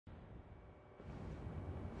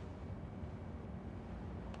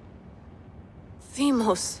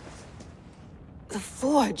Themos. The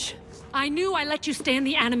Forge. I knew I let you stay in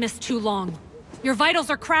the Animus too long. Your vitals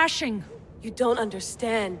are crashing. You don't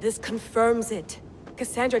understand. This confirms it.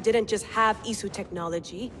 Kassandra didn't just have Isu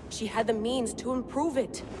technology. She had the means to improve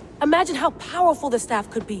it. Imagine how powerful the staff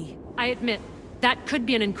could be. I admit, that could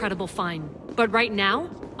be an incredible find. But right now,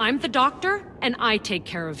 I'm the doctor, and I take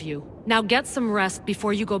care of you. Now get some rest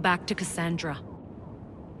before you go back to Kassandra.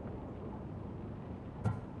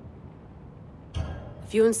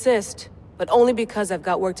 If you insist, but only because I've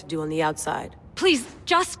got work to do on the outside. Please,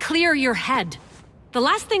 just clear your head. The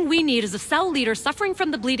last thing we need is a cell leader suffering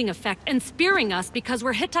from the bleeding effect and spearing us because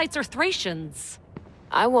we're Hittites or Thracians.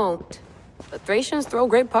 I won't. But Thracians throw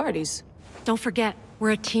great parties. Don't forget,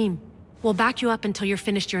 we're a team. We'll back you up until you're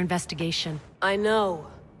finished your investigation. I know.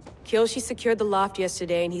 Kyoshi secured the loft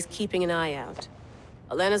yesterday and he's keeping an eye out.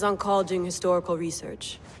 Elena's on call doing historical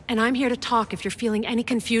research. And I'm here to talk if you're feeling any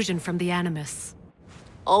confusion from the Animus.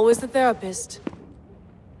 Always the therapist.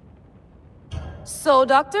 So,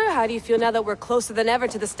 Doctor, how do you feel now that we're closer than ever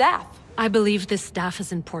to the staff? I believe this staff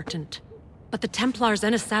is important. But the Templars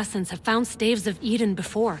and Assassins have found staves of Eden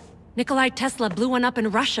before. Nikolai Tesla blew one up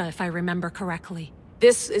in Russia, if I remember correctly.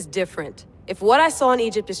 This is different. If what I saw in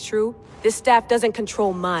Egypt is true, this staff doesn't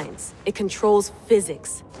control minds. It controls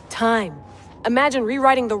physics, time. Imagine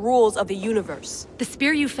rewriting the rules of the universe. The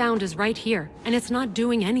spear you found is right here, and it's not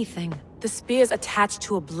doing anything. The spear's attached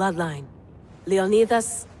to a bloodline.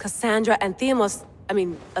 Leonidas, Kassandra, and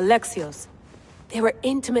Alexios. They were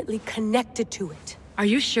intimately connected to it. Are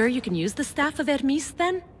you sure you can use the Staff of Hermes,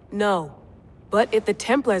 then? No. But if the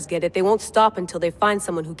Templars get it, they won't stop until they find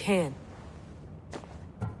someone who can.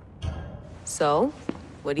 So,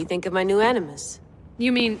 what do you think of my new Animus?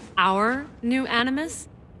 You mean our new Animus?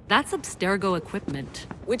 That's Abstergo equipment.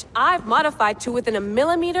 Which I've modified to within a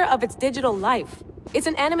millimeter of its digital life. It's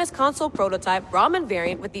an Animus console prototype Brahmin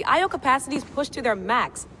variant with the I/O capacities pushed to their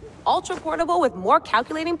max. Ultra portable with more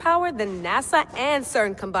calculating power than NASA and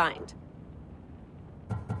CERN combined.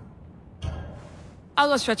 I'll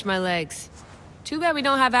go stretch my legs. Too bad we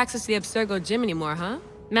don't have access to the Abstergo gym anymore, huh?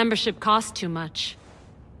 Membership costs too much.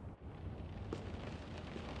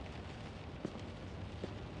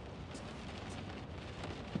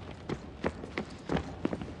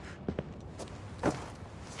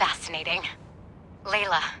 Fascinating.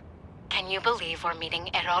 Layla, can you believe we're meeting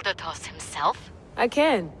Herodotus himself? I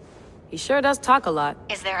can. He sure does talk a lot.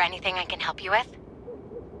 Is there anything I can help you with?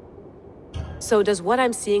 So does what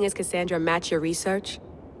I'm seeing as Kassandra match your research?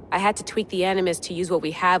 I had to tweak the Animus to use what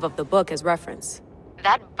we have of the book as reference.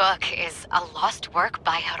 That book is a lost work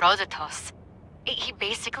by Herodotus. He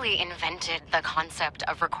basically invented the concept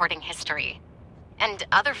of recording history. And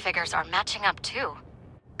other figures are matching up too.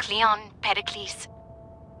 Cleon, Pericles.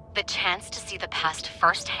 The chance to see the past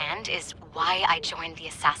firsthand is why I joined the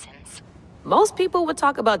Assassins. Most people would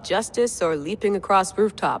talk about justice or leaping across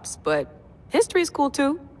rooftops, but history's cool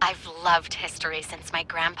too. I've loved history since my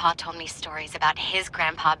grandpa told me stories about his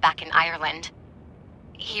grandpa back in Ireland.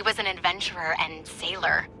 He was an adventurer and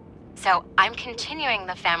sailor, so I'm continuing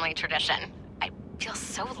the family tradition. I feel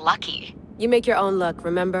so lucky. You make your own luck,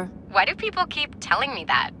 remember? Why do people keep telling me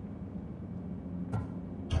that?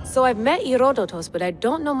 So I've met Herodotus, but I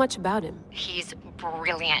don't know much about him. He's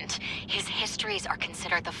brilliant. His histories are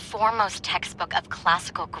considered the foremost textbook of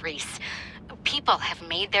classical Greece. People have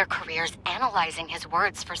made their careers analyzing his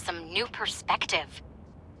words for some new perspective.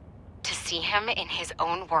 To see him in his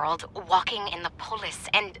own world, walking in the polis,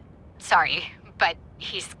 and... Sorry, but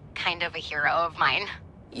he's kind of a hero of mine.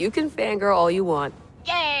 You can fangirl all you want.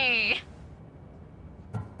 Yay!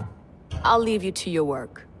 I'll leave you to your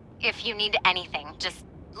work. If you need anything, just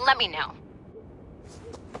let me know.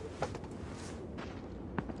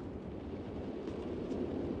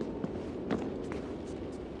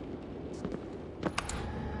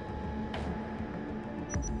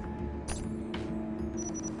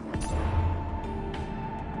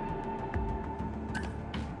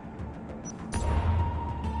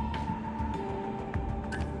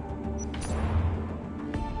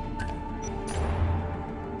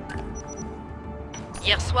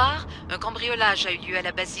 Hier soir, un cambriolage a eu lieu à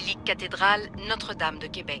la basilique cathédrale Notre-Dame de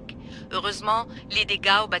Québec. Heureusement, les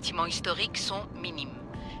dégâts au bâtiment historique sont minimes.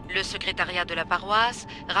 Le secrétariat de la paroisse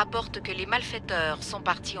rapporte que les malfaiteurs sont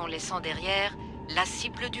partis en laissant derrière la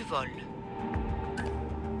cible du vol.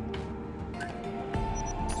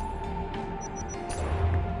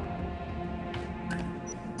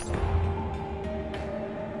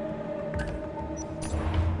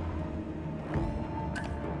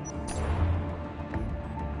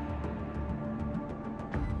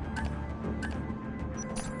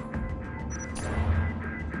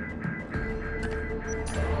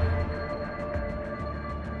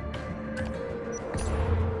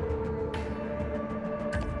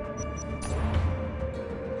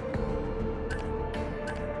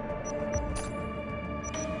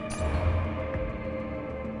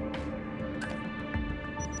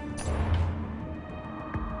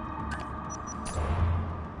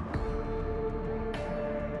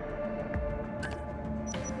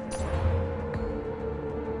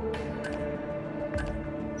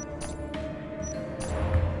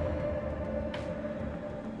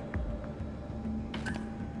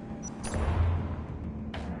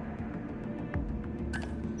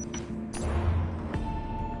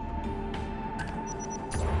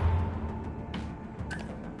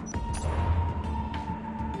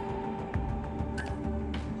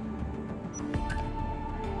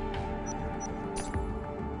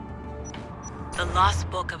 lost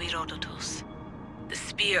book of Herodotus. The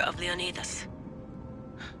spear of Leonidas.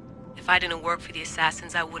 If I didn't work for the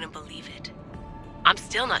assassins, I wouldn't believe it. I'm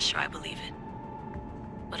still not sure I believe it.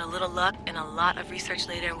 But a little luck and a lot of research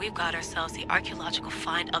later, and we've got ourselves the archaeological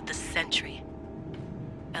find of the century.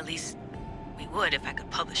 At least, we would if I could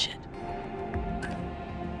publish it.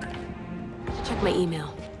 Check my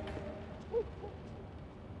email.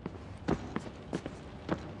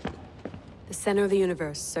 The center of the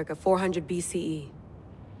universe, circa 400 BCE.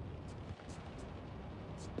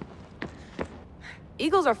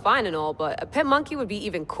 Eagles are fine and all, but a pet monkey would be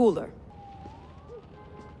even cooler.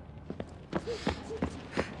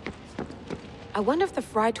 I wonder if the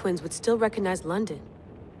Fry twins would still recognize London.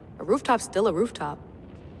 A rooftop's still a rooftop.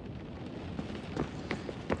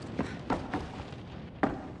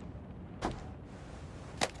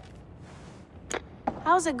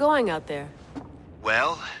 How's it going out there?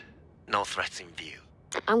 Well, no threats in view.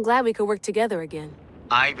 I'm glad we could work together again.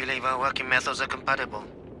 I believe our working methods are compatible.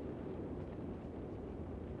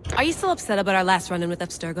 Are you still upset about our last run-in with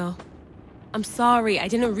Abstergo? I'm sorry, I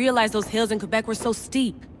didn't realize those hills in Quebec were so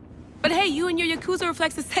steep. But hey, you and your Yakuza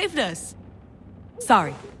reflexes saved us.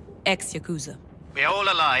 Sorry, ex-Yakuza. We're all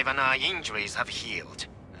alive and our injuries have healed.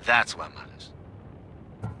 That's what matters.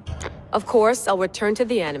 Of course, I'll return to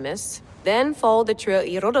the Animus, then follow the trail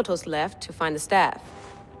Herodotus left to find the staff.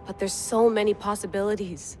 But there's so many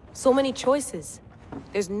possibilities, so many choices.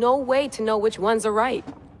 There's no way to know which ones are right.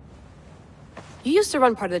 You used to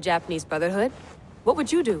run part of the Japanese Brotherhood. What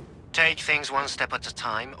would you do? Take things one step at a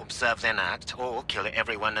time, observe then act, or kill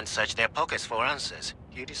everyone and search their pockets for answers.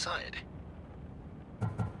 You decide.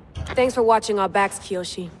 Thanks for watching our backs,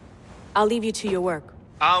 Kiyoshi. I'll leave you to your work.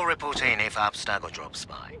 I'll report in if Abstergo drops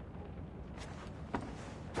by.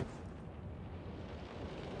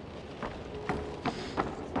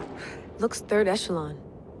 Looks third echelon.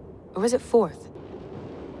 Or is it fourth?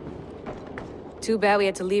 Too bad we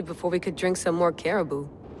had to leave before we could drink some more caribou.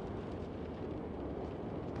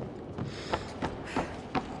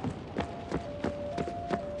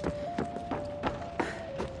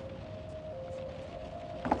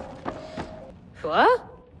 What?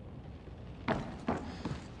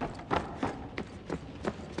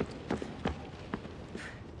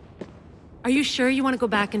 Are you sure you want to go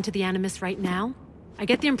back into the Animus right now? I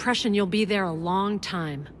get the impression you'll be there a long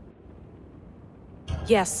time.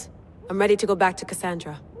 Yes. I'm ready to go back to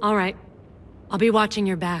Kassandra. All right. I'll be watching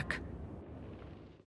your back.